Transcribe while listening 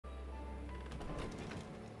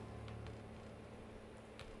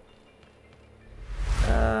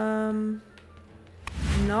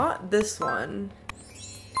this one.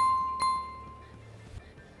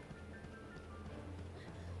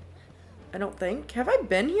 I don't think. Have I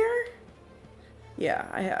been here? Yeah,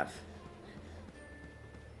 I have.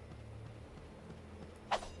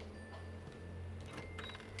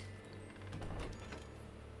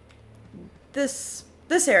 This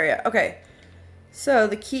area. Okay. So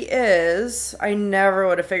the key is, I never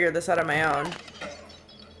would have figured this out on my own.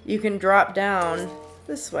 You can drop down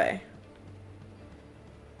this way.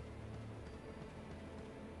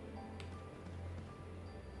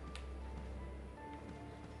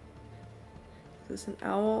 Is this an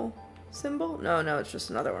owl symbol? No, no, it's just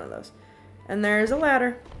another one of those. And there's a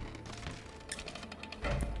ladder.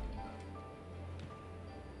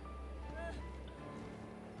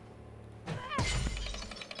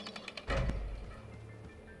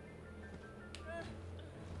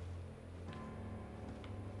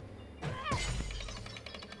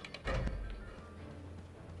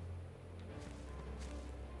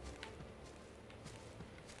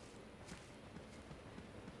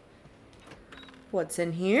 What's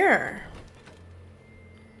in here?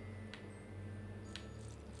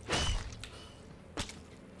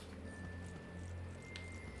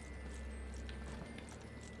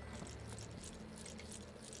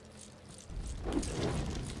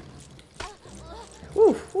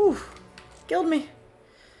 Ooh, ooh, killed me.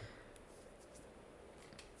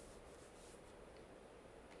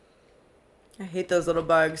 I hate those little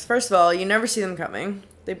bugs. First of all, you never see them coming.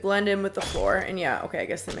 They blend in with the floor, and yeah, okay, I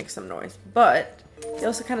guess they make some noise. But they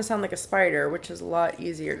also kind of sound like a spider, which is a lot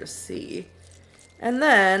easier to see. And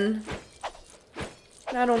then,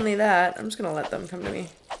 not only that, I'm just gonna let them come to me.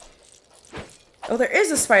 Oh, there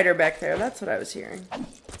is a spider back there. That's what I was hearing.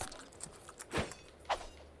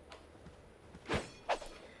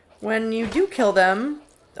 When you do kill them,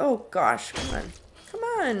 oh gosh, come on. Come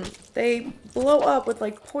on. They blow up with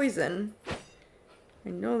like poison. I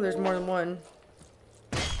know there's more than one.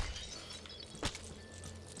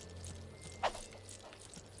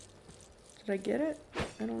 Did I get it?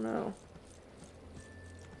 I don't know.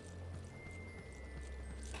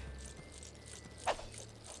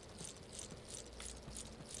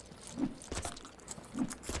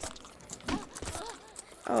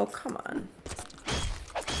 Oh, come on.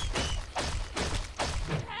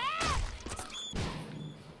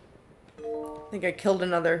 I think I killed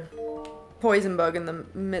another poison bug in the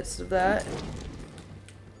midst of that.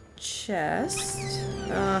 Chest.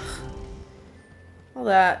 Ugh. All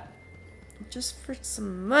that. Just for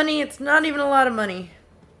some money. It's not even a lot of money.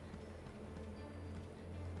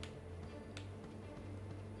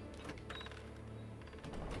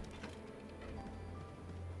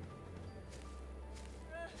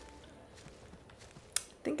 I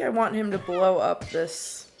think I want him to blow up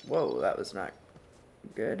this. Whoa, that was not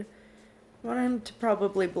good. I want him to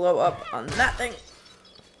probably blow up on that thing.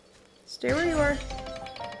 Stay where you are.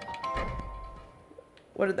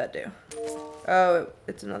 What did that do? Oh,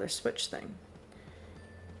 it's another switch thing.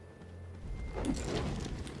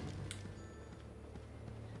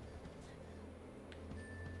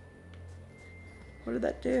 What did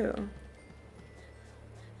that do?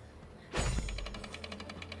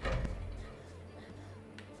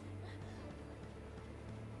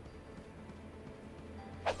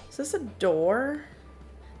 Is this a door?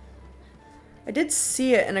 I did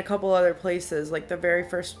see it in a couple other places, like the very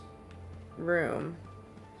first room.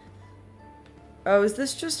 Oh, is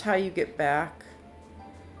this just how you get back?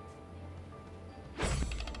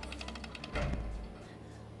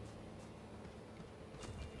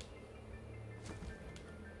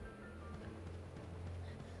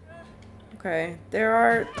 Okay, there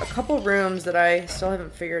are a couple rooms that I still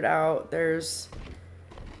haven't figured out. There's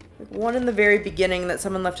like one in the very beginning that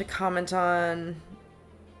someone left a comment on.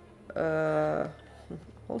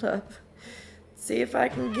 Hold up. Let's see if I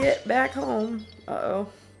can get back home. Uh-oh.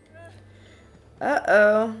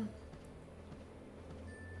 Uh-oh.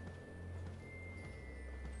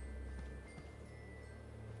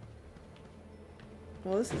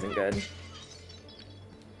 Well, this isn't good.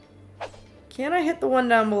 Can I hit the one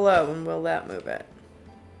down below and will that move it?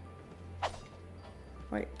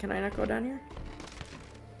 Wait, can I not go down here?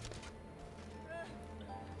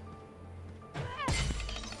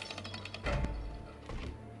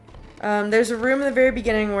 There's a room in the very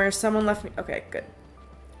beginning where someone left me... Okay, good.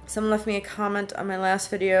 Someone left me a comment on my last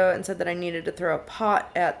video and said that I needed to throw a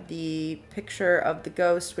pot at the picture of the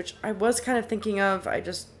ghost, which I was kind of thinking of. I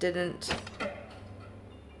just didn't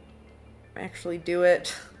actually do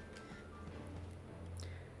it.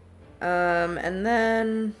 And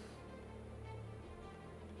then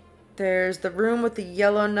there's the room with the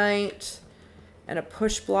yellow knight and a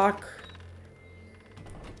push block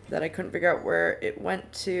that I couldn't figure out where it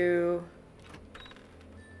went to.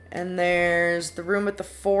 And there's the room with the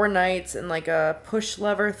 4 knights and like a push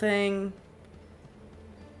lever thing.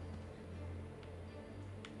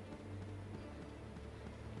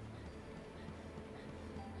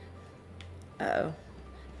 Uh-oh.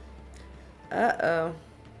 Uh-oh.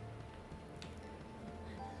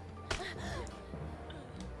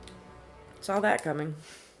 Saw that coming.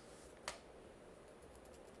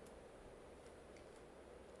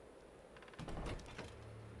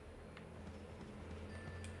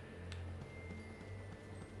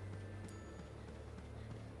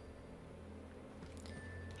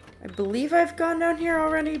 I believe I've gone down here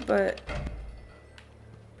already, but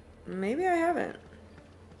maybe I haven't.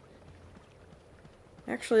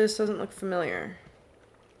 Actually, this doesn't look familiar.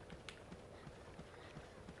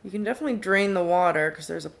 You can definitely drain the water because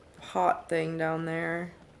there's a pot thing down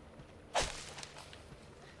there.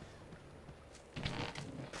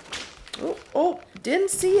 Oh, oh,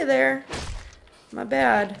 didn't see you there. My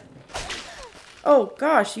bad. Oh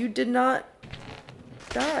gosh, you did not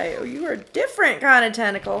die. Oh, you are a different kind of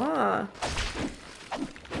tentacle, huh?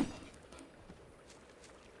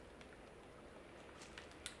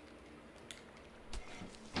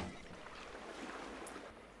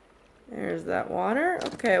 There's that water.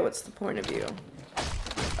 Okay, what's the point of you?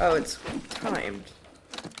 Oh, it's timed.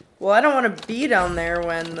 Well, I don't want to be down there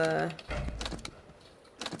when the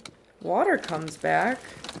water comes back.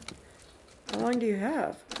 How long do you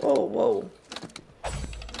have? Whoa, whoa.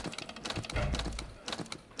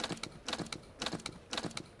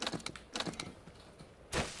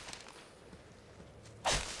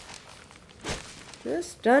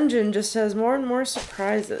 This dungeon just has more and more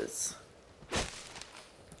surprises.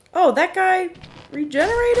 Oh, that guy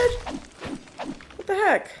regenerated? What the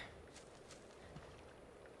heck?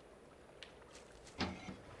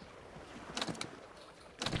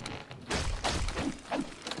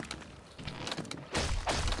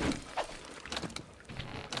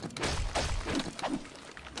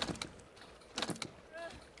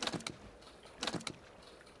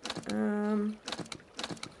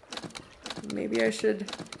 Maybe I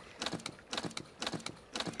should...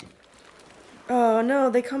 Oh no,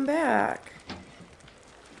 they come back.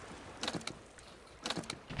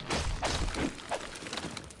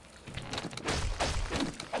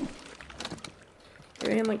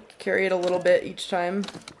 Maybe I can like carry it a little bit each time.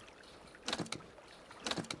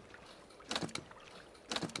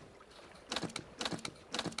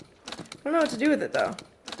 I don't know what to do with it though.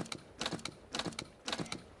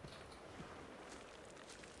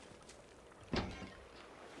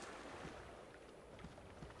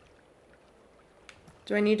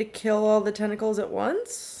 Do I need to kill all the tentacles at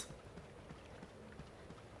once?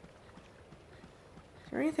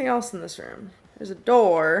 Is there anything else in this room? There's a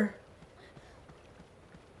door.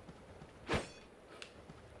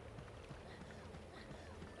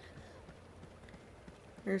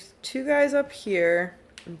 There's 2 guys up here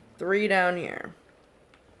and 3 down here.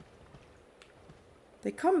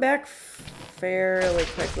 They come back fairly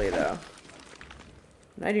quickly though.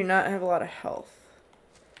 And I do not have a lot of health.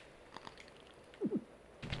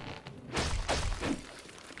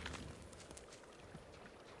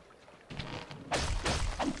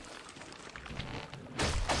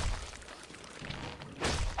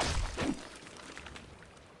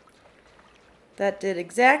 That did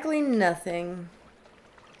exactly nothing.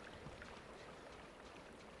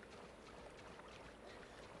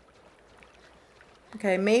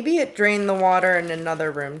 Okay, maybe it drained the water in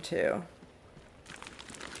another room too.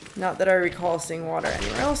 Not that I recall seeing water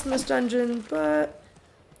anywhere else in this dungeon, but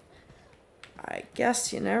I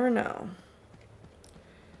guess you never know.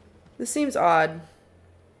 This seems odd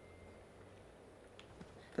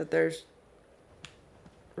that there's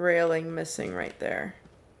railing missing right there.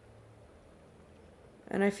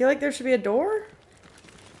 And I feel like there should be a door?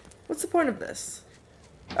 What's the point of this?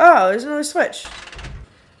 Oh, there's another switch.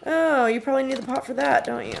 Oh, you probably need the pot for that,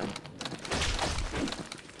 don't you?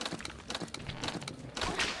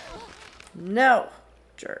 No,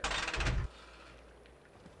 jerk.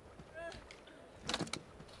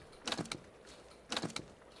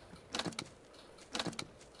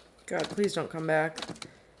 God, please don't come back.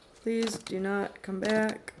 Please do not come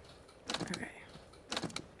back. Okay.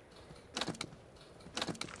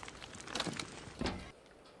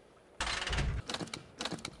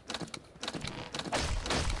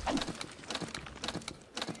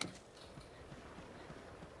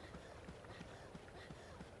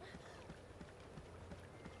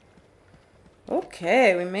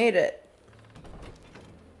 Okay, we made it.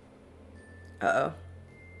 Uh-oh.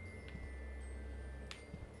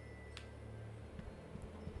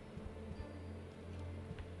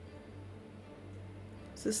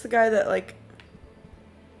 Is this the guy that, like,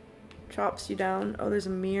 chops you down? Oh, there's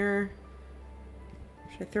a mirror.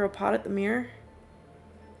 Should I throw a pot at the mirror?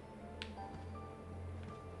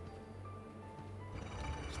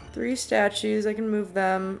 There's 3 statues. I can move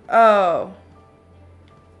them. Oh.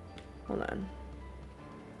 Hold on.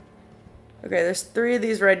 Okay, there's 3 of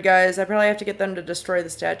these red guys. I probably have to get them to destroy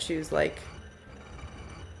the statues like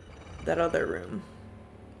that other room.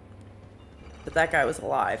 But that guy was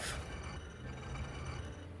alive.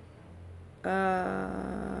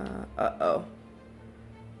 Uh-oh.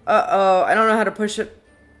 Uh-oh. I don't know how to push it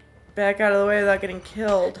back out of the way without getting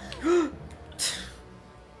killed.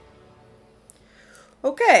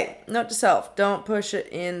 Okay. Note to self. Don't push it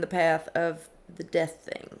in the path of the death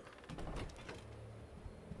thing.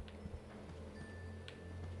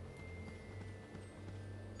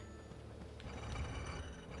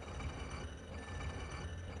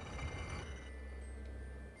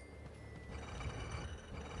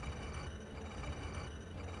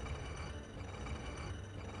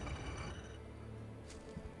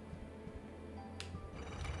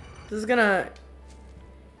 This is gonna...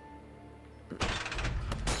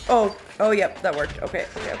 Oh, yep, that worked. Okay.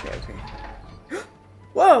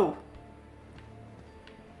 Whoa!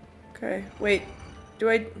 Okay, wait. Do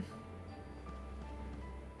I...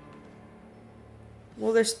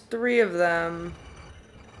 Well, there's 3 of them.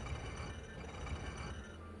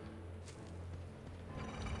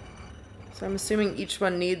 So I'm assuming each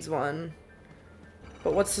one needs one.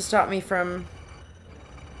 But what's to stop me from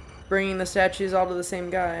bringing the statues all to the same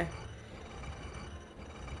guy?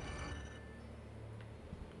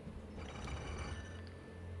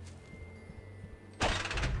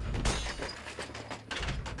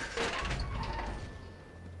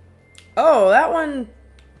 Oh, that one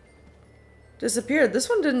disappeared. This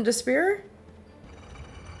one didn't disappear?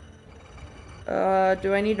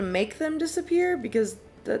 Do I need to make them disappear? Because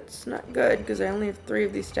that's not good, because I only have 3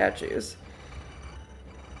 of these statues.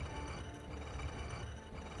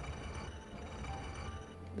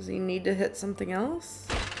 Does he need to hit something else?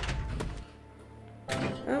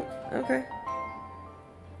 Oh, okay.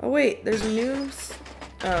 Oh wait, there's a new...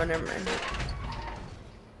 Oh, never mind.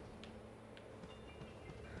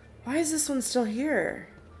 Why is this one still here?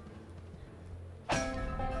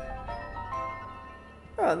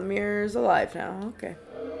 Oh, the mirror's alive now. Okay.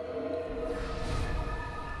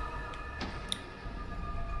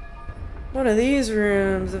 One of these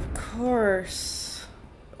rooms, of course.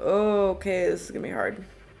 Okay, this is gonna be hard.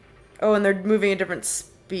 Oh, and they're moving at different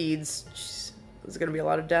speeds. Jeez, there's gonna be a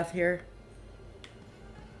lot of death here.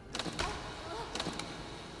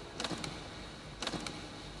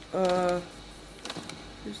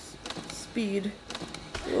 There's speed.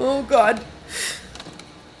 Oh god.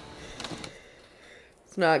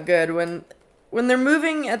 It's not good when they're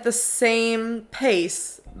moving at the same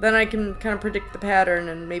pace. Then I can kind of predict the pattern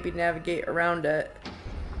and maybe navigate around it.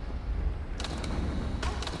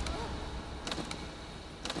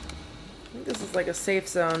 I think this is like a safe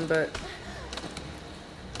zone, but...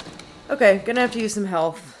 Okay, gonna have to use some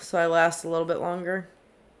health so I last a little bit longer.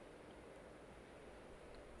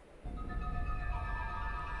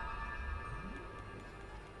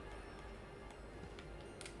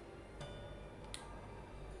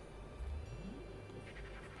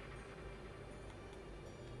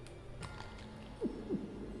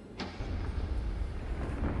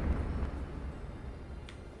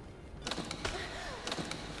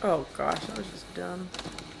 Oh gosh, that was just dumb.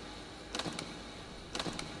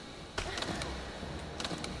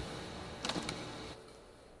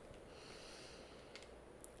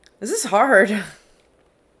 This is hard.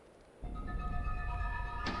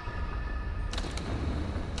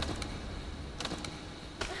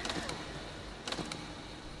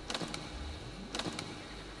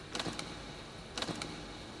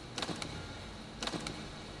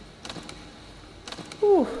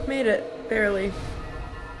 Ooh, made it. Barely.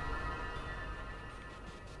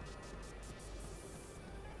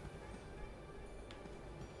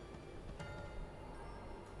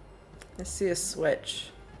 I see a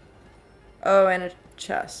switch. Oh, and a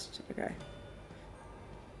chest. Okay.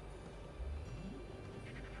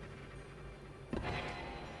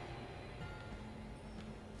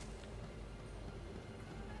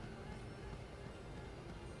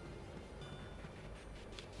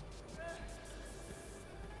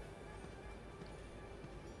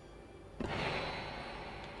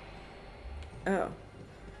 Oh.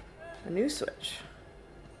 A new switch.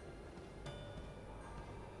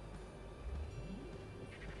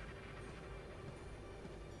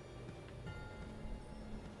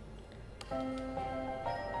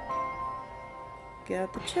 Get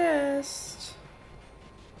out the chest.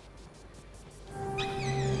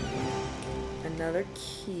 Another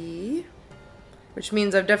key. Which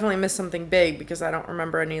means I've definitely missed something big because I don't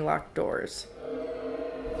remember any locked doors.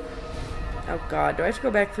 Oh god, do I have to go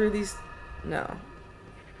back through these? No.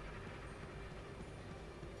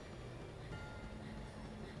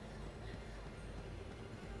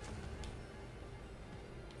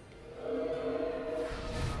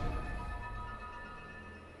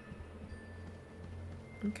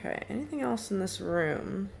 Okay, anything else in this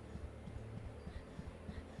room?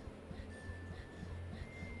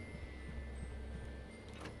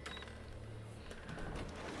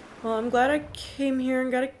 Well, I'm glad I came here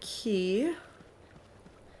and got a key.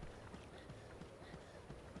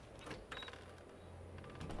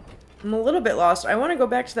 I'm a little bit lost. I want to go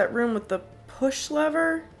back to that room with the push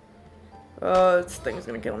lever. Oh, this thing's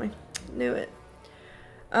gonna kill me. Knew it.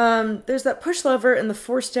 There's that push lever and the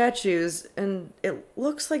 4 statues, and it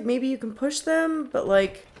looks like maybe you can push them, but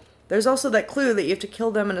like, there's also that clue that you have to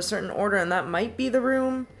kill them in a certain order, and that might be the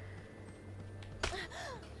room.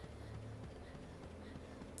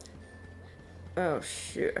 Oh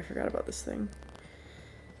shoot, I forgot about this thing.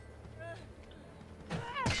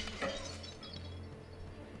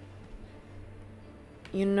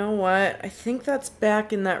 You know what? I think that's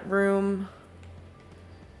back in that room.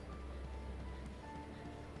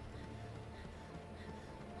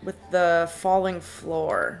 With the falling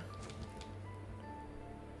floor.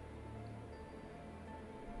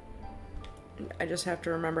 I just have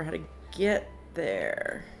to remember how to get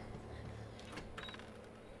there.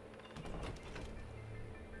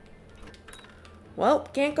 Well,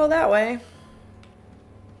 can't go that way.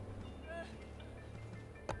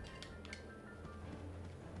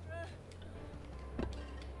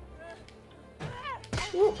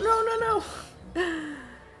 Ooh, no, no, no.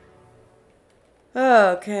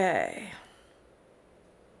 Okay.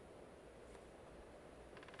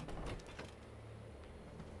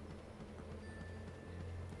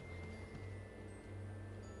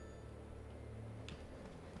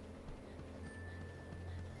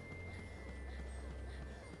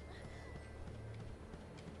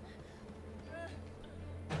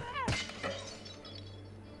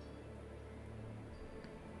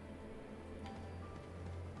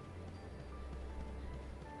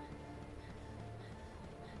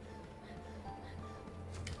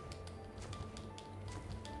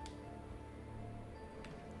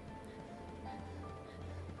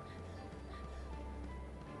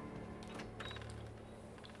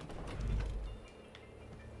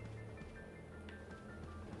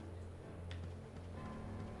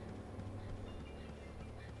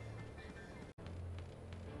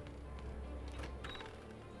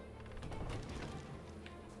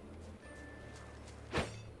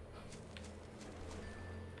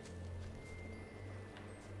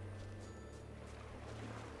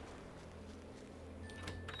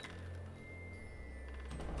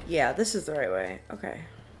 Yeah, this is the right way. Okay.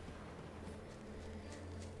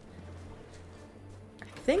 I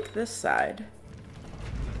think this side.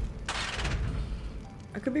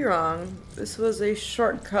 I could be wrong. This was a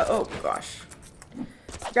shortcut. Oh, gosh.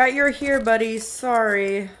 Forgot you're here, buddy.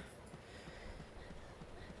 Sorry.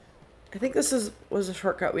 I think this was a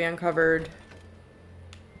shortcut we uncovered.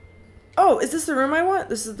 Oh, is this the room I want?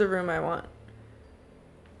 This is the room I want.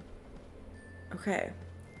 Okay.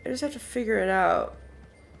 I just have to figure it out.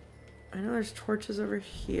 I know there's torches over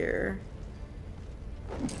here.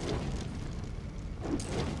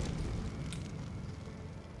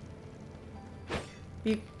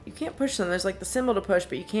 You can't push them. There's like the symbol to push,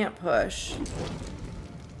 but you can't push.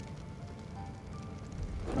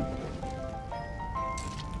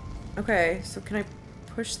 Okay, so can I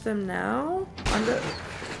push them now?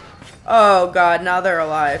 Oh god, now they're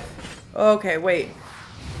alive. Okay, wait.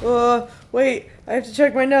 Wait, I have to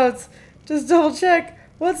check my notes. Just double check.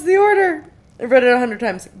 What's the order? I've read it 100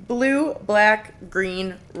 times. Blue, black,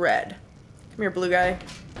 green, red. Come here, blue guy.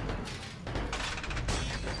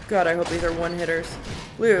 God, I hope these are one-hitters.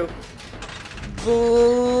 Blue.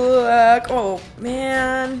 Black. Oh,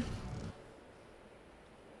 man.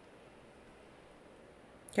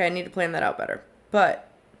 Okay, I need to plan that out better. But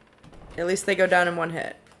at least they go down in one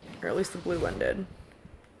hit. Or at least the blue one did.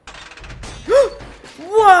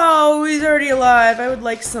 Whoa, he's already alive. I would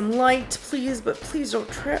like some light, please, but please don't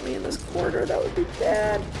trap me in this corridor. That would be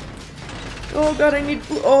bad. Oh god, I need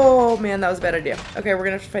blue. Oh man, that was a bad idea. Okay, we're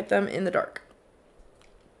gonna have to fight them in the dark.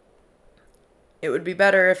 It would be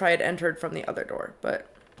better if I had entered from the other door, but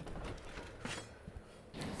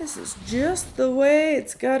this is just the way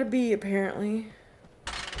it's gotta be, apparently.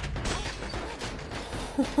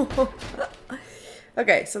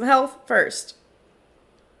 Okay, some health first.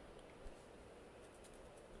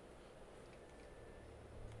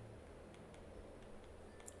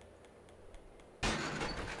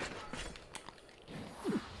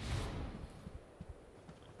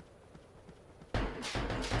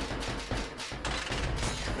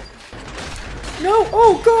 No!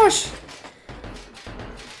 Oh gosh!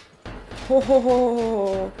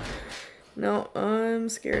 Oh, no, I'm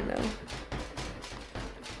scared now.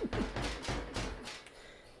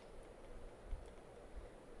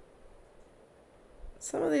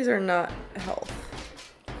 Some of these are not health.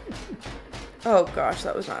 Oh gosh,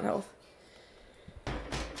 that was not health.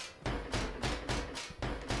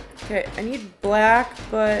 Okay, I need black,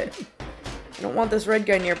 but I don't want this red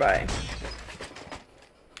guy nearby.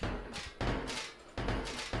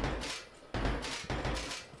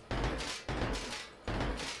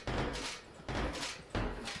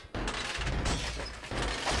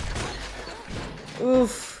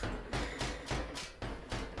 Oof.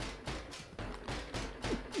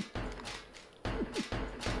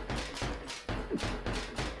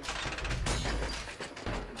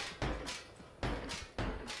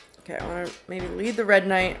 Okay, I want to maybe lead the red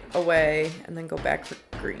knight away and then go back for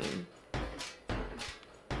green.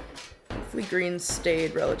 Hopefully green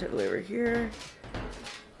stayed relatively over here.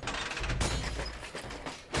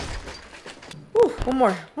 Ooh, one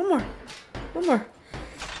more.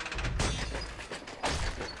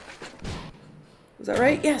 Was that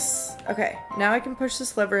right? Yes. Okay, now I can push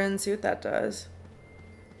this lever in and see what that does.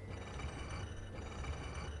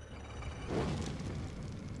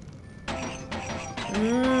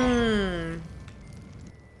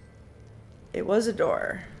 It was a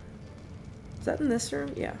door. Is that in this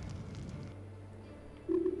room? Yeah.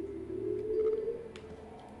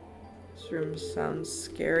 This room sounds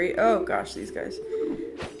scary. Oh gosh, these guys.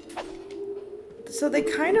 So they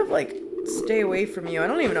kind of like stay away from you. I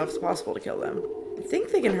don't even know if it's possible to kill them. I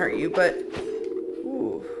think they can hurt you, but...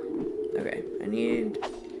 Ooh. Okay, I need...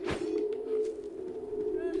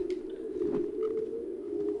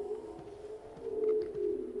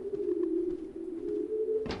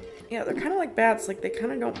 Yeah, they're kind of like bats. Like, they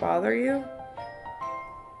kind of don't bother you.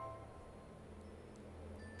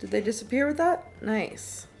 Did they disappear with that?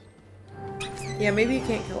 Nice. Yeah, maybe you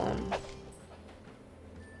can't kill them.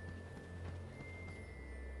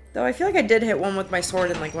 Though I feel like I did hit one with my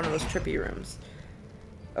sword in like one of those trippy rooms.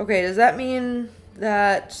 Okay, does that mean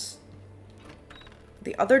that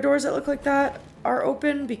the other doors that look like that are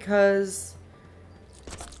open? Because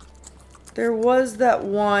there was that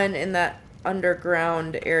one in that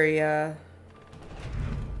underground area.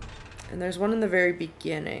 And there's one in the very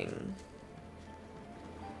beginning.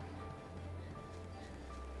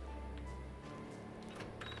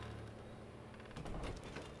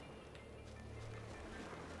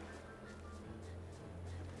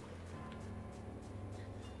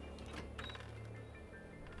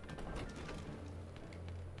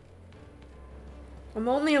 I'm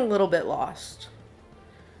only a little bit lost.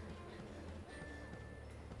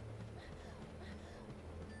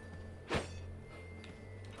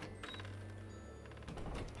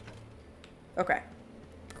 Okay,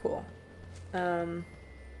 cool.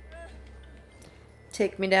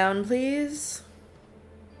 Take me down, please.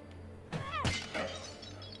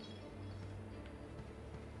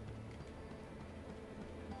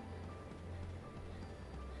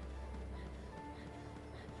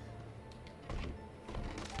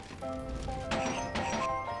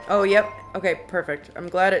 Oh, yep. Okay, perfect. I'm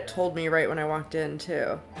glad it told me right when I walked in,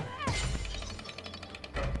 too.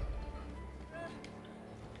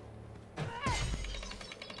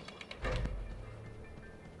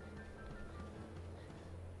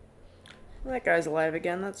 Well, that guy's alive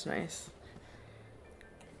again. That's nice.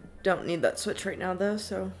 Don't need that switch right now, though,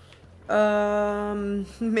 so...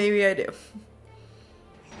 maybe I do.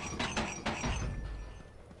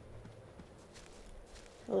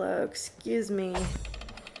 Hello, excuse me.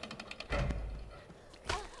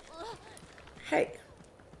 Hey.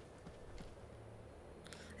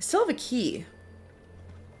 I still have a key.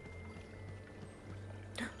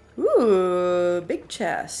 Ooh, big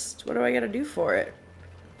chest. What do I gotta do for it?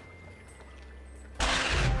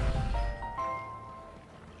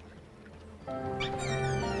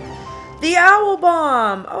 The owl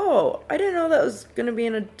bomb! Oh, I didn't know that was gonna be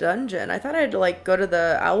in a dungeon. I thought I had to, like, go to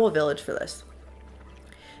the owl village for this.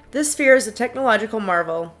 This sphere is a technological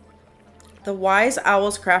marvel. The wise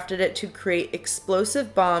owls crafted it to create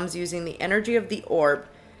explosive bombs using the energy of the orb.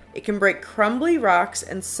 It can break crumbly rocks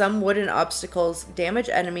and some wooden obstacles, damage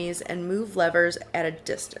enemies, and move levers at a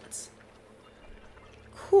distance.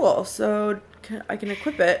 Cool, so I can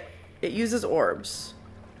equip it. It uses orbs.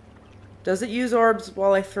 Does it use orbs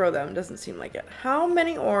while I throw them? Doesn't seem like it. How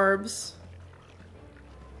many orbs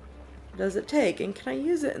does it take? And can I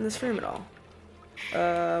use it in this room at all?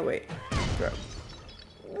 Wait. Throw.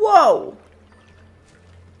 Whoa!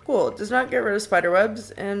 Cool. It does not get rid of spider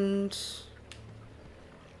webs, and...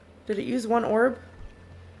 Did it use one orb?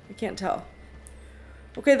 I can't tell.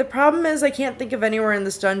 Okay, the problem is I can't think of anywhere in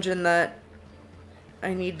this dungeon that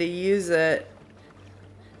I need to use it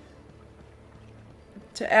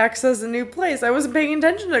to access a new place. I wasn't paying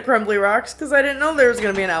attention to Crumbly Rocks because I didn't know there was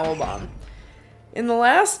going to be an owl bomb. In the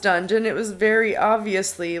last dungeon, it was very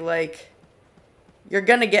obviously like you're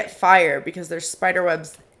going to get fire because there's spider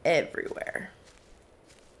webs everywhere.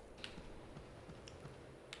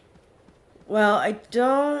 Well, I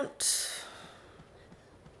don't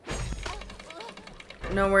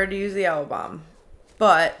know where to use the owl bomb,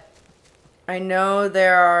 but I know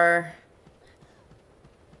there's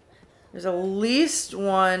at least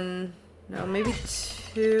one, no, maybe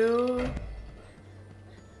two,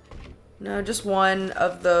 no, just one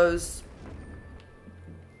of those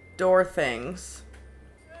door things.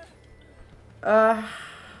 I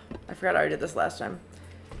forgot I did this last time.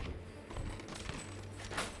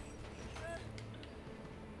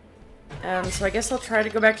 So I guess I'll try to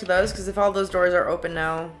go back to those, because if all those doors are open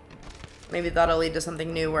now, maybe that'll lead to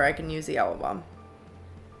something new where I can use the owl bomb.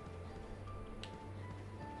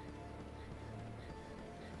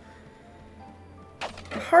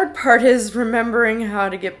 The hard part is remembering how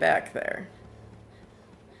to get back there.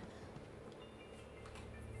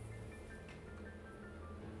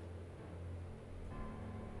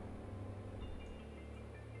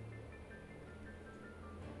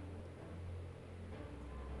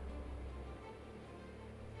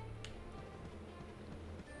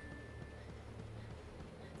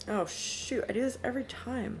 Oh shoot, I do this every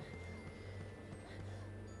time.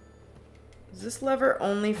 Is this lever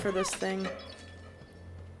only for this thing?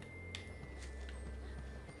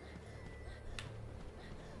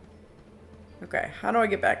 Okay, how do I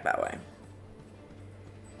get back that way?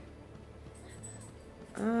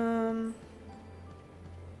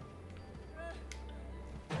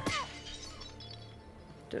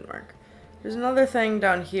 Didn't work. There's another thing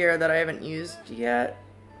down here that I haven't used yet.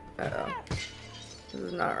 Uh-oh. This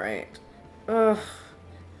is not right. Ugh.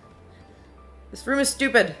 This room is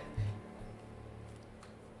stupid.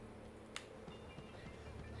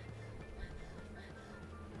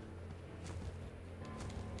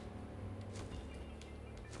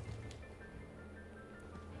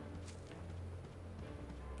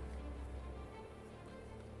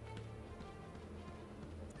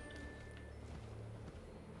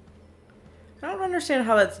 I don't understand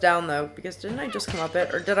how that's down though, because didn't I just come up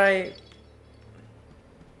it, or did I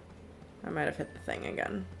might have hit the thing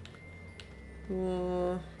again.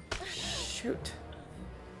 Ooh, shoot.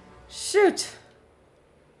 Shoot!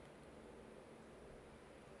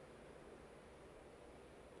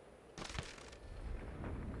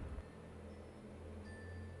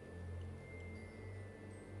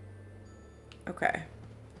 Okay.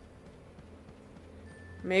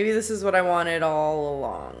 Maybe this is what I wanted all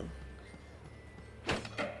along.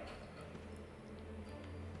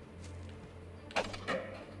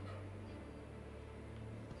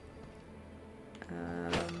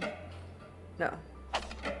 No.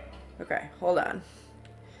 Okay, hold on.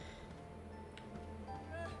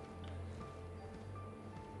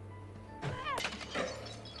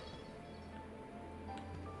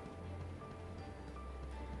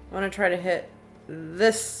 I want to try to hit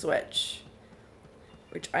this switch,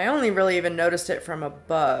 which I only really even noticed it from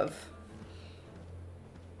above.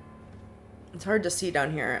 It's hard to see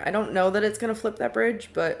down here. I don't know that it's going to flip that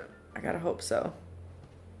bridge, but I gotta hope so.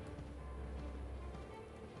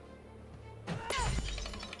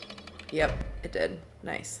 Yep, it did.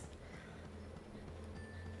 Nice.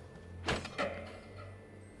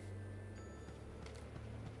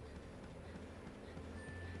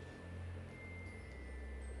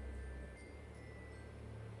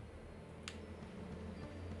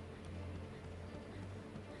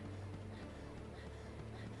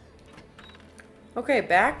 Okay,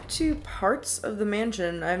 back to parts of the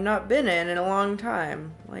mansion I've not been in a long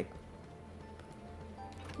time. Like,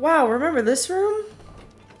 wow, remember this room?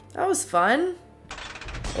 That was fun.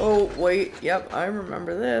 Oh, wait. Yep, I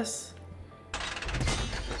remember this.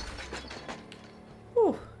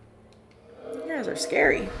 Whew. You guys are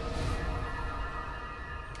scary.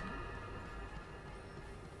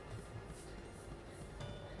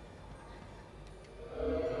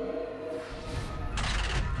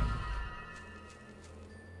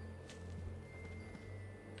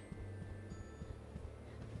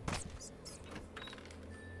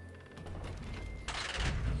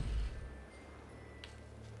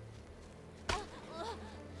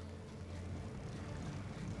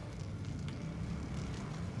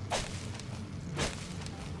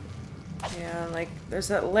 Yeah, like, there's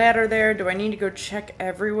that ladder there. Do I need to go check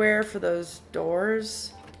everywhere for those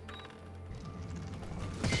doors?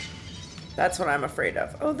 That's what I'm afraid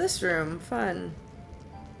of. Oh, this room. Fun.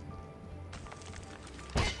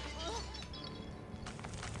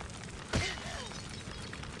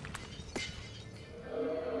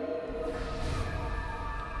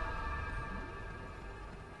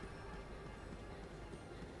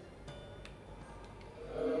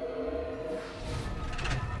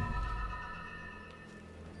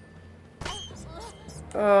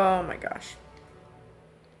 Oh my gosh.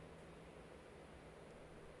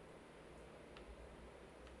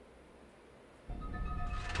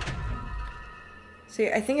 See,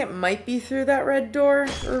 I think it might be through that red door,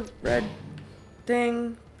 or red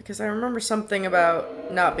thing, because I remember something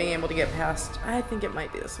about not being able to get past. I think it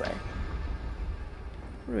might be this way.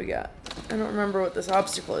 What do we got? I don't remember what this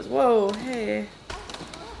obstacle is. Whoa, hey.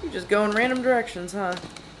 You just go in random directions, huh?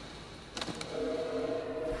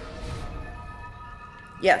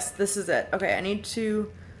 Yes, this is it. Okay, I need to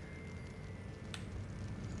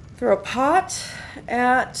throw a pot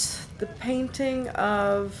at the painting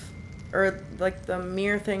of... Or, like, the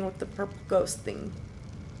mirror thing with the purple ghost thing.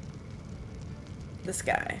 This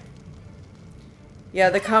guy. Yeah,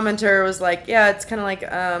 the commenter was like, yeah, it's kind of like,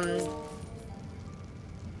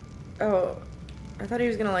 Oh, I thought he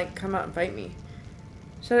was gonna, like, come out and fight me.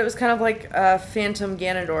 Said it was kind of like, Phantom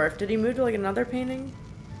Ganondorf. Did he move to, like, another painting?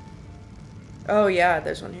 Oh, yeah,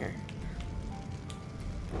 there's one here.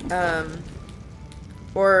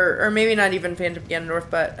 Or maybe not even Phantom Ganondorf,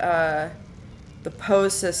 but, the Poe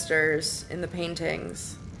sisters in the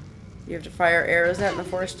paintings. You have to fire arrows at in the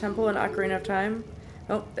Forest Temple in Ocarina of Time.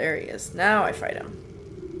 Oh, there he is. Now I fight him.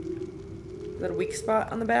 Is that a weak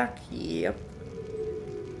spot on the back? Yep.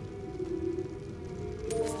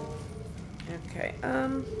 Okay,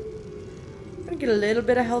 I'm gonna get a little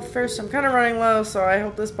bit of health first. I'm kind of running low, so I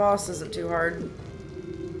hope this boss isn't too hard.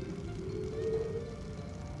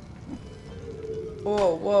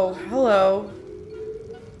 Whoa, whoa, hello.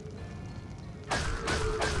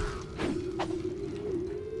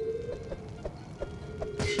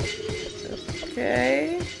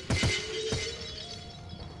 Okay.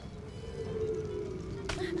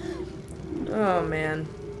 Oh, man.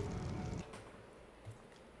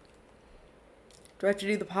 Do I have to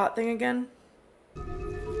do the pot thing again?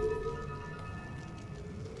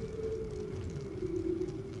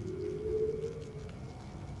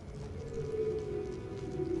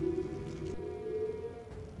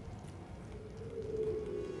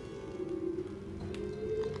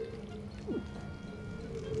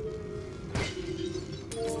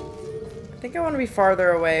 I think I want to be farther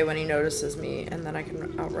away when he notices me, and then I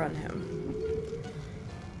can outrun him.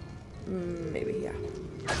 Maybe, yeah.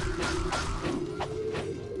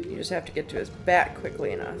 You just have to get to his back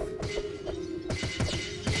quickly enough.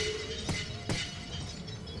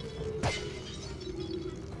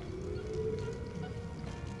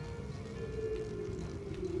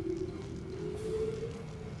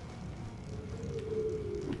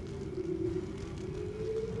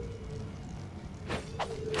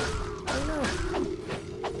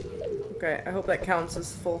 Okay, I hope that counts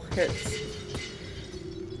as full hits.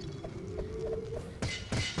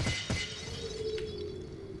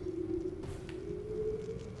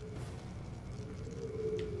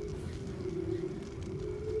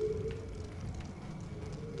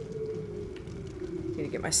 Need to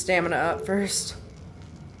get my stamina up first.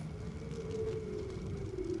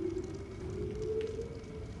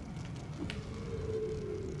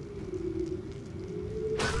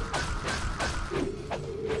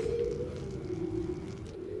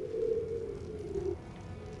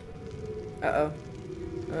 Uh-oh.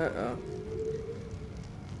 Uh-oh.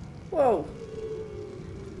 Whoa.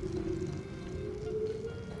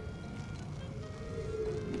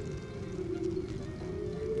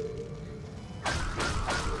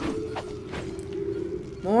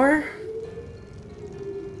 More?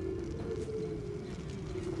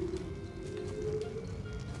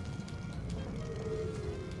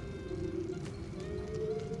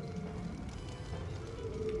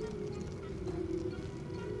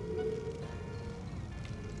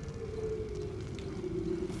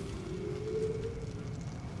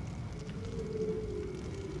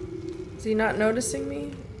 Is he not noticing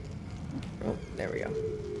me? Oh, there we go.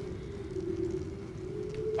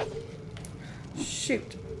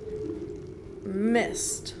 Shoot.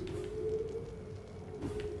 Missed.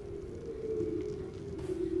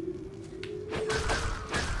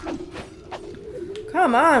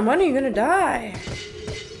 Come on, when are you gonna die?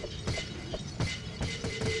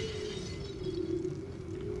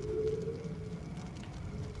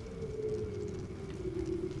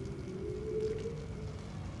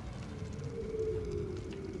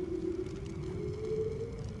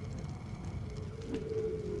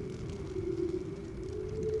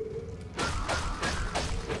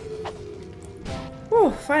 Oh,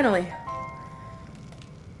 finally.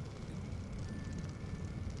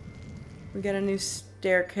 We got a new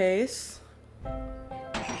staircase.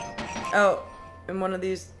 Oh, in one of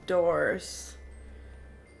these doors.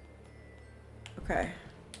 Okay.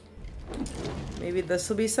 Maybe this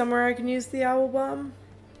will be somewhere I can use the owl bomb.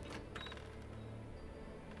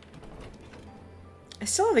 I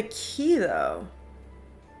still have a key, though.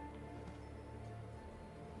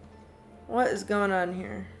 What is going on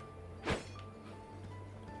here?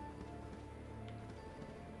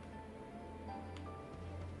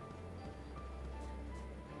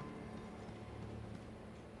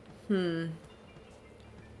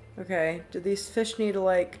 Okay, do these fish need to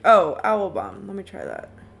like... Oh, owl bomb. Let me try that.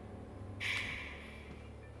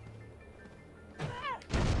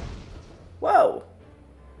 Whoa!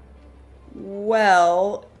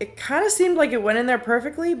 Well, it kind of seemed like it went in there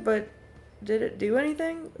perfectly, but did it do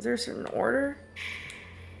anything? Is there a certain order?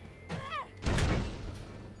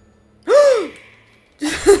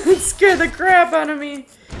 It scared the crap out of me.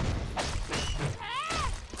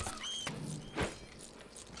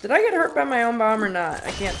 Did I get hurt by my own bomb or not? I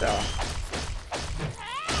can't tell.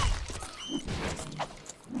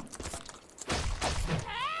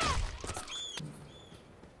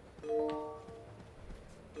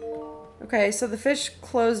 Okay, so the fish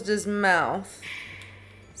closed his mouth.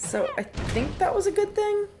 So I think that was a good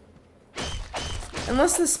thing.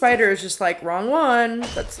 Unless the spider is just like, wrong one.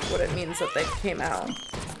 That's what it means that they came out.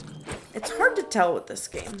 It's hard to tell with this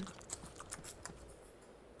game.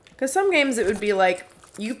 Because some games it would be like,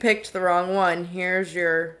 you picked the wrong one. Here's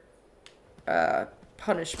your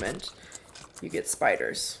punishment. You get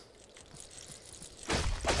spiders.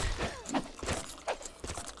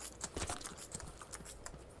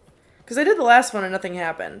 Because I did the last one and nothing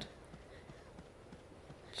happened.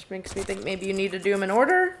 Which makes me think maybe you need to do them in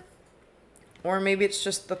order. Or maybe it's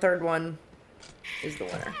just the third one is the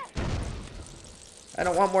winner. I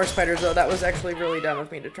don't want more spiders though. That was actually really dumb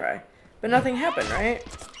of me to try. But nothing happened, right?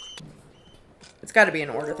 It's got to be an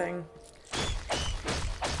order thing.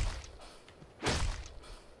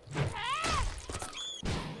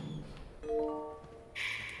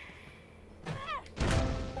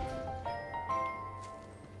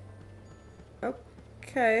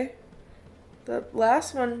 Okay. The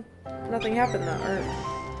last one, nothing happened though.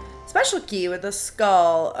 Or special key with the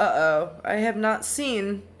skull. Uh-oh. I have not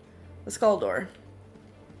seen the skull door.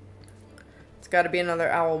 It's got to be another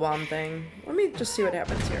owl bomb thing. Let me just see what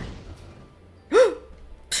happens here.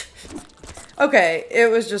 Okay,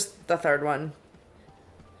 it was just the third one.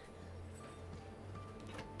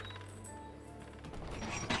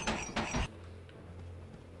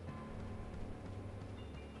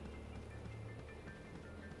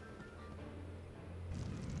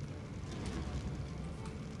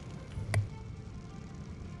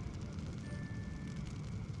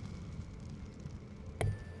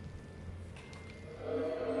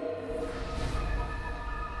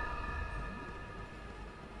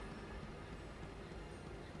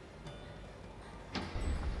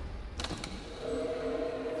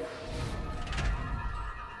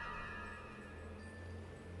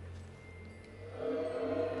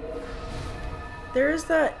 There's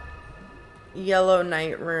that yellow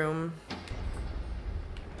night room.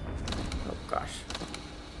 Oh gosh.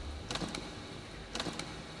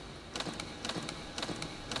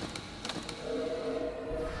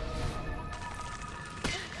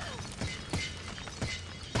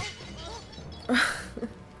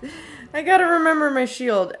 I gotta remember my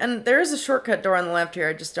shield. And there is a shortcut door on the left here.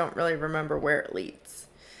 I just don't really remember where it leads.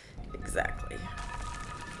 Exactly.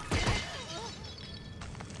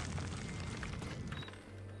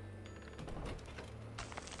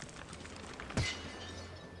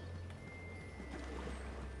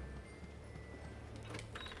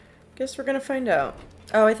 Guess we're gonna find out.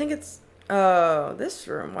 Oh, I think it's... Oh, this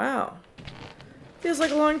room. Wow. Feels like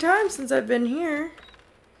a long time since I've been here.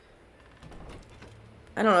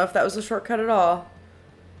 I don't know if that was a shortcut at all.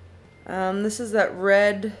 This is that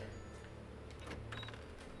red...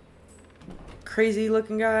 crazy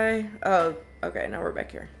looking guy. Oh, okay, now we're back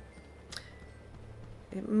here.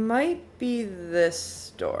 It might be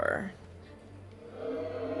this door.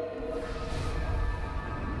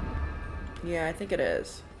 Yeah, I think it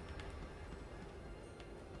is.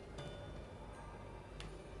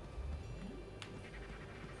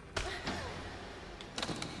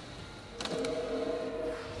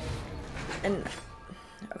 And,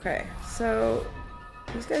 okay, so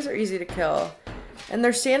these guys are easy to kill. And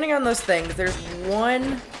they're standing on those things. There's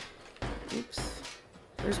one, oops.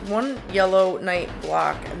 There's one yellow knight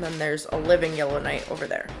block, and then there's a living yellow knight over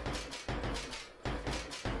there.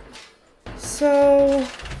 So,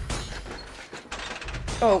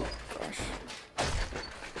 oh gosh.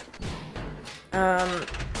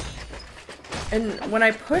 And when I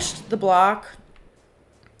pushed the block,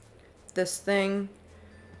 this thing,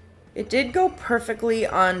 it did go perfectly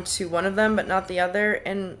onto one of them, but not the other.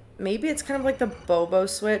 And maybe it's kind of like the Bobo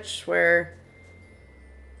switch, where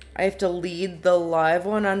I have to lead the live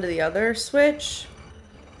one onto the other switch.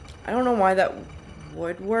 I don't know why that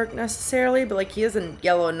would work necessarily, but like he is a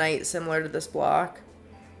yellow knight similar to this block.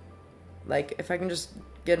 Like if I can just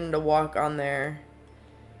get him to walk on there.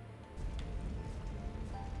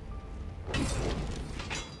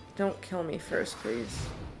 Don't kill me first, please.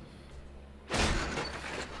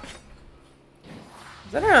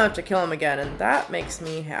 I don't have to kill him again, and that makes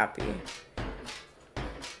me happy.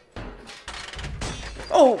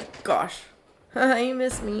 Oh, gosh. You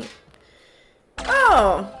missed me.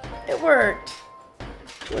 Oh, it worked.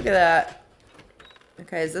 Look at that.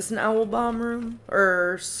 Okay, is this an owl bomb room?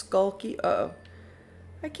 Or skull key? Uh-oh.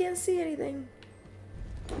 I can't see anything.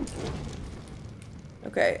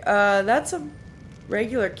 Okay, that's a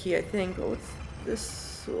regular key, I think. Oh, what's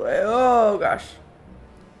this way? Oh, gosh.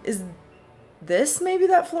 Is this maybe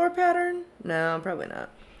that floor pattern? No, probably not.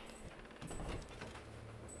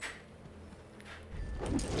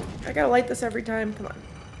 I gotta light this every time. Come on.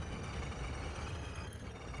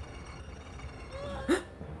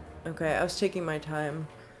 Okay, I was taking my time,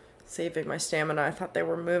 saving my stamina. I thought they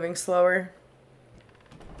were moving slower.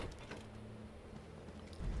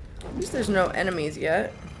 At least there's no enemies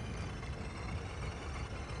yet.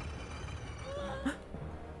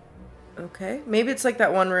 Okay, maybe it's like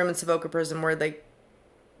that one room in Savoca Prison where they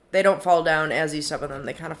don't fall down as you step on them.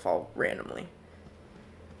 They kind of fall randomly.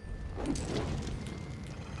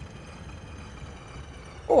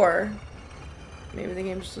 Or maybe the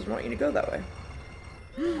game just doesn't want you to go that way.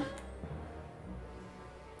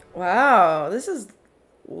 Wow, this is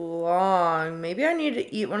long. Maybe I need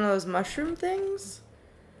to eat one of those mushroom things?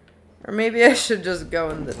 Or maybe I should just go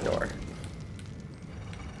in the door.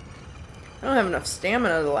 I don't have enough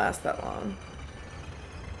stamina to last that long.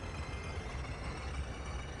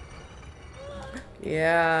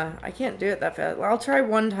 Yeah, I can't do it that fast. Well, I'll try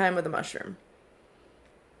one time with a mushroom.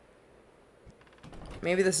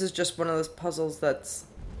 Maybe this is just one of those puzzles that's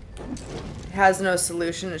has no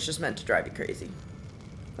solution. It's just meant to drive you crazy.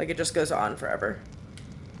 Like it just goes on forever.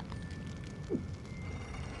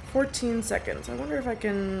 14 seconds. I wonder if I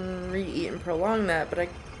can re-eat and prolong that, but I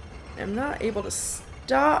am not able to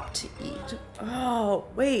stop to eat. Oh,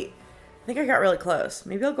 wait. I think I got really close.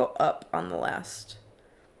 Maybe I'll go up on the last.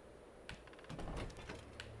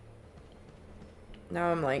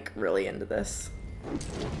 Now I'm like really into this.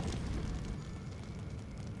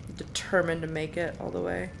 Determined to make it all the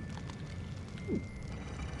way.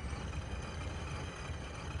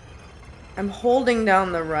 I'm holding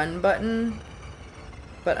down the run button,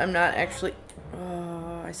 but I'm not actually.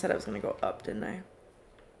 Oh, I said I was gonna go up, didn't I?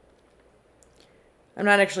 I'm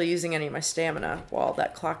not actually using any of my stamina while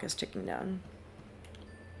that clock is ticking down.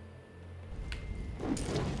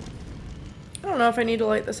 I don't know if I need to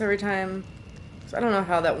light this every time. I don't know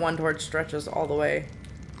how that one torch stretches all the way.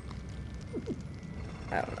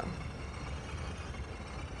 I don't know.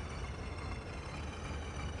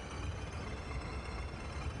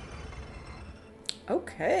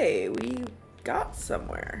 Okay, we got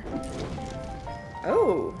somewhere.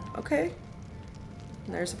 Oh, okay.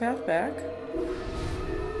 And there's a path back.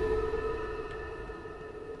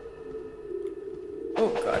 Oh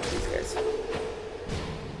god, these guys.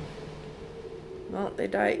 Well, they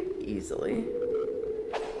die easily.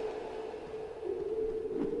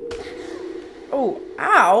 Oh,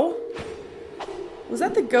 ow! Was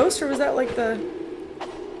that the ghost or was that like the...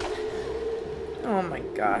 Oh my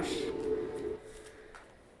gosh.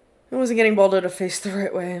 I wasn't getting Baldo to face the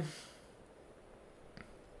right way.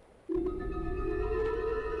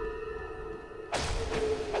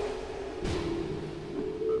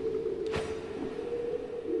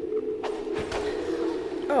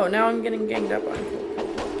 Oh, now I'm getting ganged up on.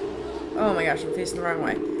 Oh my gosh, I'm facing the wrong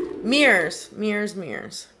way. Mirrors! Mirrors,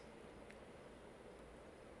 mirrors.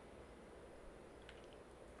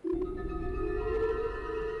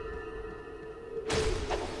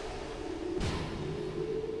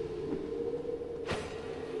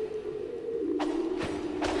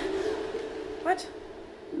 What?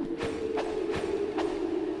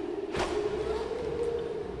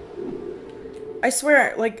 I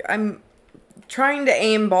swear, like, I'm trying to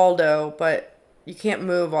aim Baldo, but you can't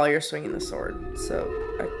move while you're swinging the sword, so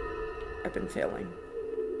I've been failing.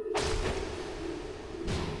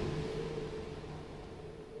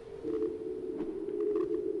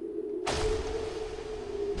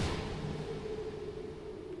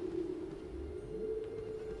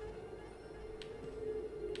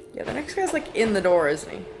 Yeah, the next guy's like in the door,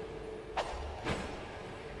 isn't he?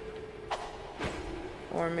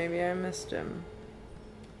 Or maybe I missed him.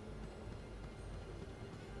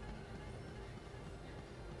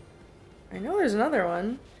 I know there's another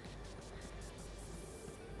one.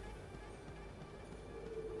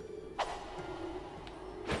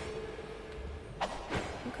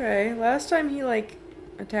 Okay, last time he, like,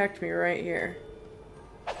 attacked me right here.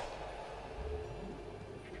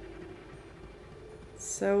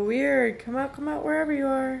 So weird. Come out, wherever you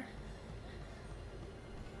are.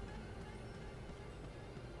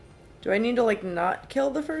 Do I need to, like, not kill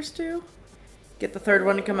the first two? Get the third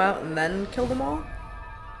one to come out and then kill them all?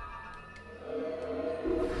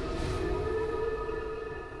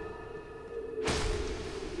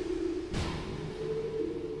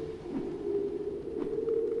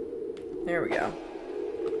 There we go.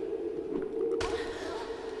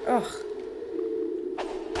 Ugh.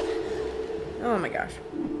 Oh my gosh.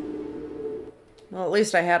 Well, at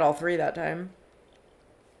least I had all three that time.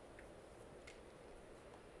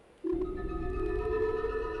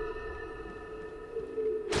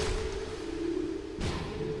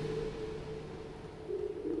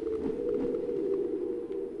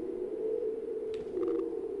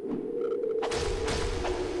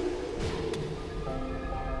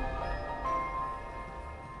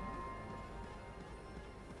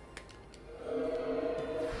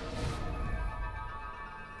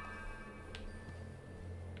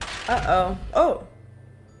 Uh-oh. Oh.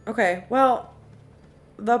 Okay, well,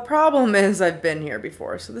 the problem is I've been here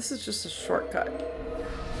before, so this is just a shortcut.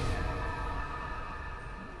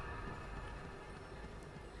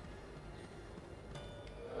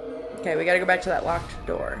 Okay, we gotta go back to that locked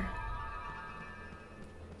door.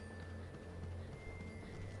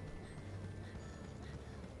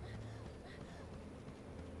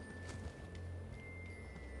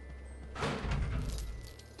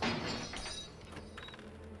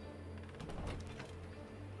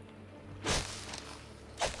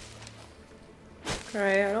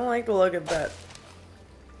 Okay, I don't like the look of that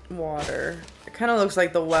water. It kind of looks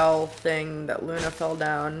like the well thing that Luna fell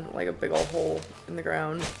down, like a big old hole in the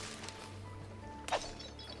ground.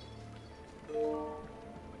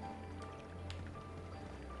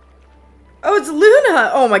 Oh, it's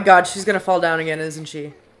Luna! Oh my god, she's gonna fall down again, isn't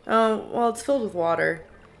she? Oh, well, it's filled with water.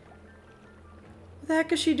 What the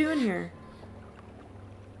heck is she doing here?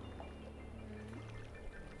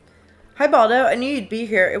 Hi, Baldo. I knew you'd be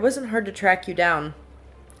here. It wasn't hard to track you down.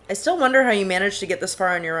 I still wonder how you managed to get this far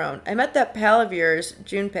on your own. I met that pal of yours,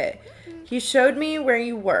 Junpei. He showed me where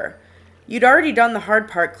you were. You'd already done the hard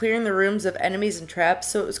part, clearing the rooms of enemies and traps,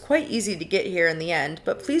 so it was quite easy to get here in the end,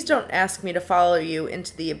 but please don't ask me to follow you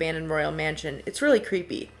into the abandoned royal mansion. It's really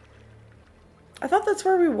creepy. I thought that's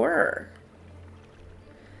where we were.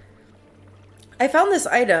 I found this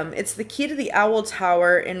item. It's the key to the Owl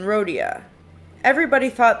Tower in Rhodia. Everybody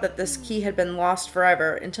thought that this key had been lost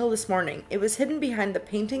forever until this morning. It was hidden behind the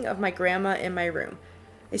painting of my grandma in my room.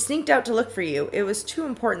 I sneaked out to look for you. It was too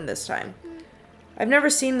important this time. I've never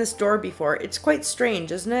seen this door before. It's quite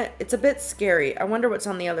strange, isn't it? It's a bit scary. I wonder what's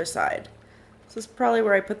on the other side. This is probably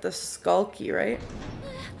where I put the skull key, right?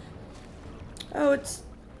 Oh, it's...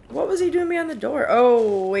 What was he doing behind the door?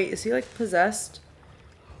 Oh, wait. Is he, like, possessed?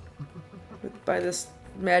 By this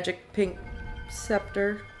magic pink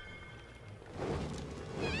scepter?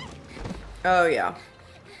 Oh, yeah.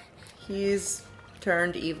 He's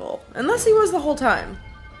turned evil. Unless he was the whole time.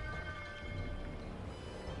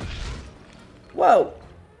 Whoa.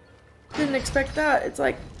 Didn't expect that. It's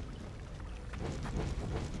like...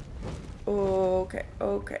 Okay,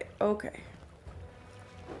 okay, okay.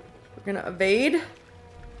 We're gonna evade.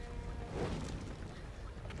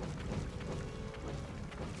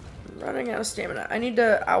 I'm running out of stamina. I need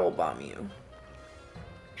to owl bomb you.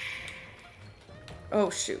 Oh,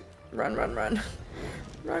 shoot. Run, run, run.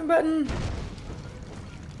 Wrong button.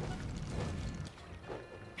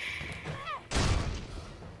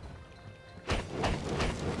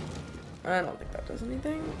 I don't think that does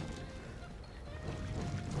anything.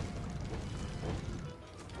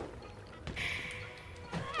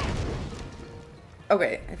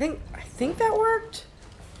 Okay, I think that worked.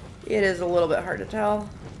 It is a little bit hard to tell.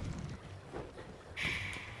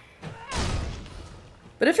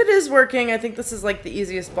 But if it is working, I think this is like the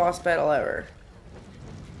easiest boss battle ever.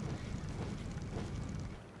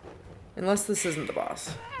 Unless this isn't the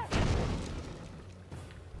boss.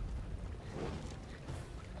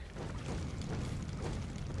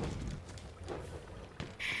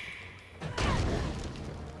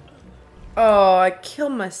 Oh, I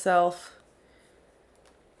killed myself.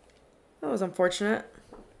 That was unfortunate.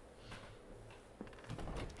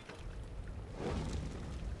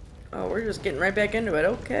 Oh, we're just getting right back into it.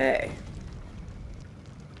 Okay.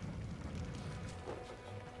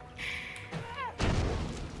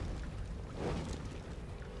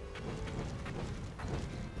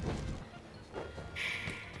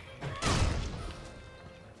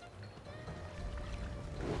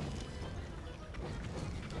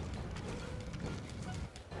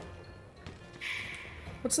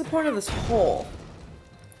 What's the point of this hole?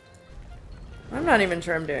 I'm not even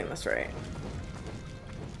sure I'm doing this right.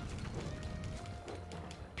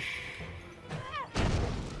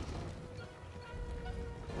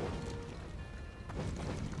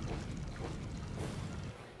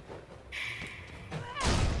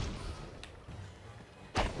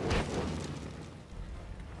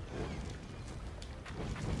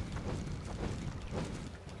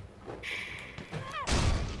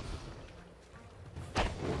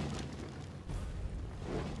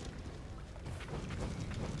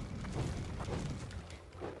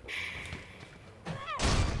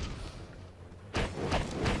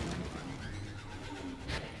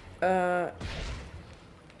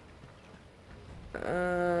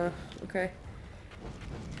 Okay.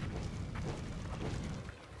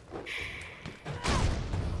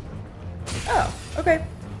 Oh, okay.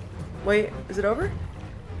 Wait, is it over?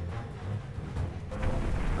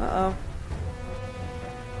 Uh-oh.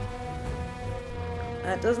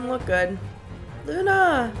 That doesn't look good.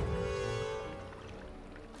 Luna!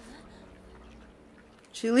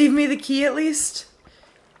 She leave me the key at least?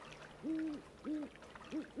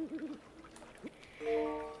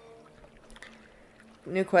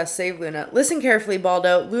 New quest, save Luna. Listen carefully,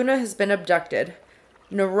 Baldo. Luna has been abducted.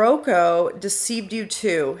 Noroko deceived you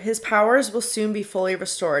too. His powers will soon be fully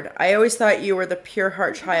restored. I always thought you were the pure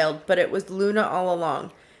heart child, but it was Luna all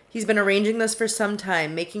along. He's been arranging this for some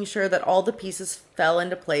time, making sure that all the pieces fell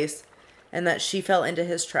into place and that she fell into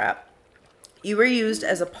his trap. You were used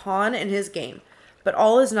as a pawn in his game, but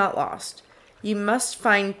all is not lost. You must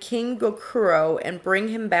find King Gokuro and bring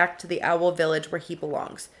him back to the Owl Village where he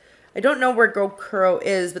belongs. I don't know where Gokuro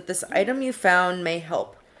is, but this item you found may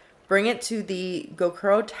help. Bring it to the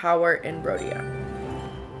Gokuro Tower in Rhodia.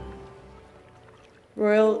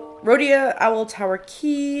 Rhodia Owl Tower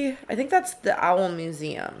key. I think that's the Owl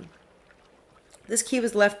Museum. This key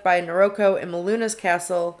was left by Noroko in Luna's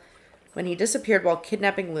castle when he disappeared while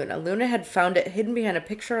kidnapping Luna. Luna had found it hidden behind a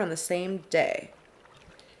picture on the same day.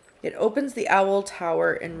 It opens the Owl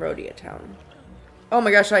Tower in Rhodia Town. Oh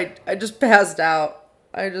my gosh, I just passed out.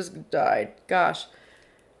 I just died. Gosh.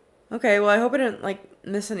 Okay, well I hope I didn't, like,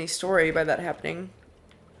 miss any story by that happening.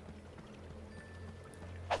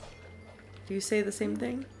 Do you say the same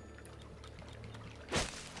thing?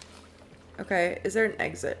 Okay, is there an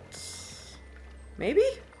exit? Maybe?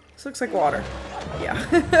 This looks like water.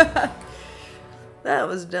 Yeah. That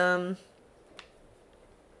was dumb.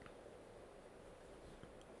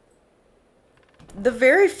 The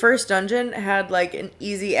very first dungeon had, like, an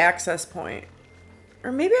easy access point.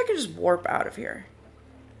 Or maybe I can just warp out of here.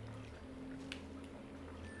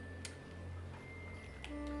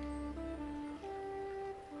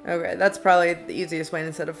 Okay, that's probably the easiest way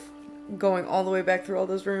instead of going all the way back through all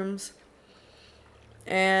those rooms.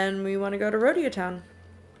 And we want to go to Rhodia Town.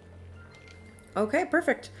 Okay,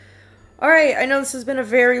 perfect. Alright, I know this has been a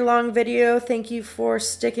very long video. Thank you for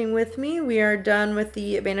sticking with me. We are done with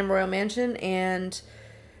the Abandoned Royal Mansion, and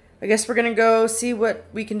I guess we're going to go see what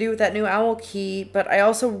we can do with that new owl key, but I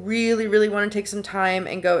also really, really want to take some time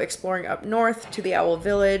and go exploring up north to the Owl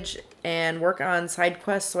Village and work on side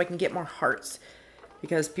quests so I can get more hearts,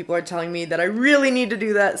 because people are telling me that I really need to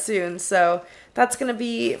do that soon. So that's going to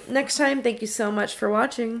be next time. Thank you so much for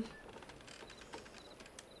watching.